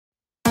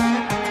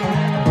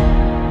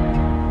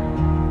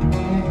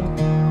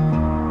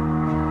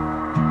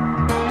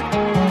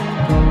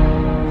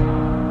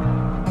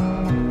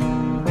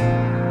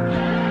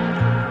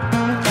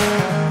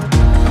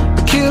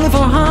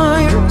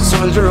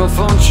soldier of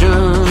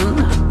fortune.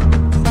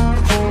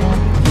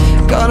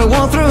 Gotta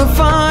walk through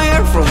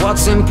fire for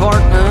what's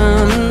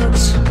important.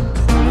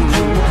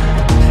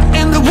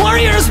 And the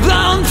warrior's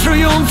blood through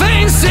your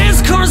veins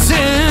is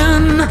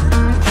coursing.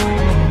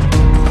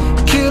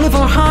 Kill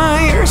for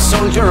hire,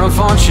 soldier of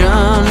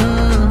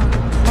fortune.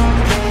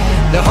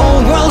 The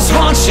whole world's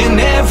watching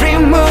every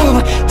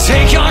move.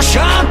 Take your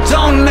shot,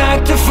 don't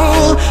act a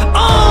fool.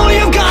 All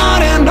you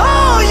got and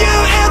all you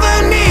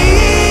ever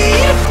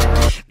need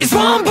is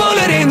one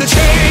bullet in the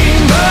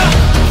chamber.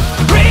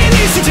 Breathe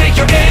easy, take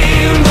your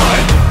aim, boy.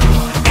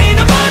 Ain't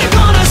nobody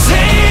gonna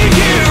save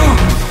you.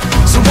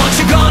 So what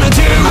you gonna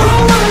do?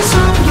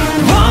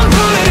 One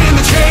bullet in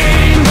the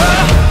chamber.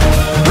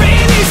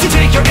 Breathe easy,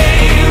 take your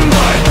aim,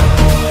 boy.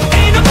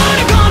 Ain't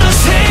nobody gonna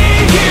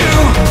save you.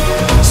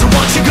 So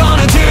what you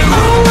gonna do?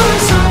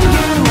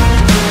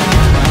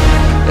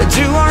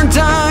 Do or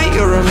die,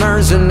 you're a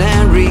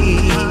mercenary.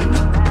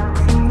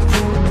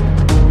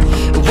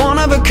 One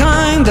of a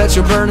kind that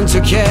you're burdened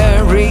to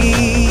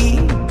carry.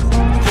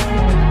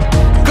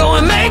 Go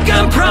and make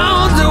them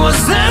proud, do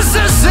what's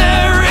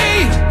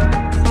necessary.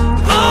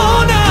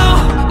 Oh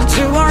no,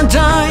 do or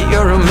die,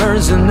 you're a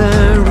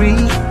mercenary.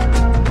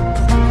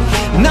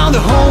 Now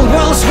the whole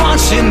world's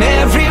watching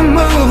every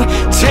move.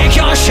 Take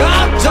your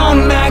shot,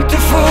 don't act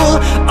a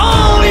fool.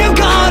 All you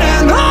got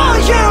and all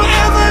you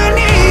ever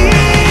need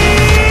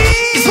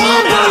is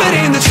one bullet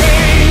in the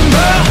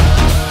chamber.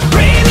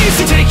 Breathe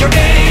easy, take your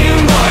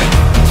aim, boy.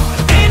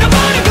 Ain't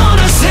nobody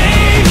gonna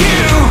save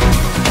you.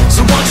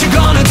 So what you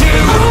gonna do?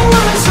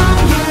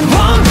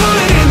 One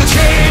bullet in the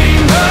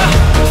chamber.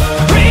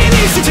 Breathe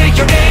easy, take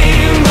your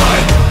aim, boy.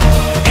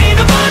 Ain't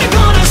nobody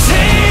gonna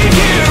save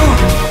you.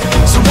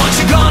 So what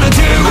you gonna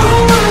do?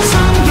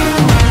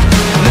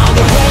 Now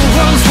the whole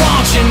world's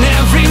watching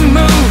every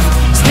move.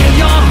 Still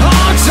your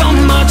heart so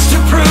much to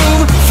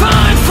prove.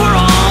 Fight for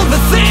all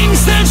the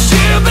things that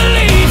you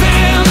believe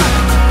in.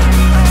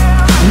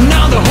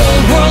 Now the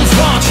whole world's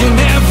watching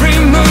every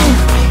move.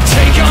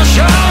 Take your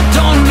shot,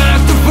 don't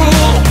act the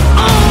fool.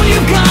 All you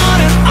got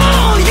and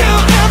all you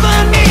ever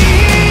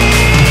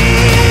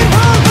need.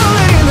 One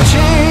bullet in the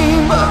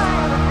chamber.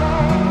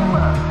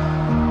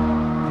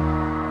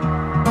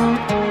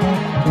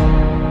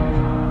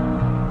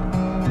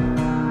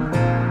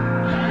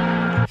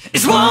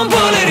 It's one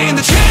bullet in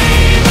the chamber.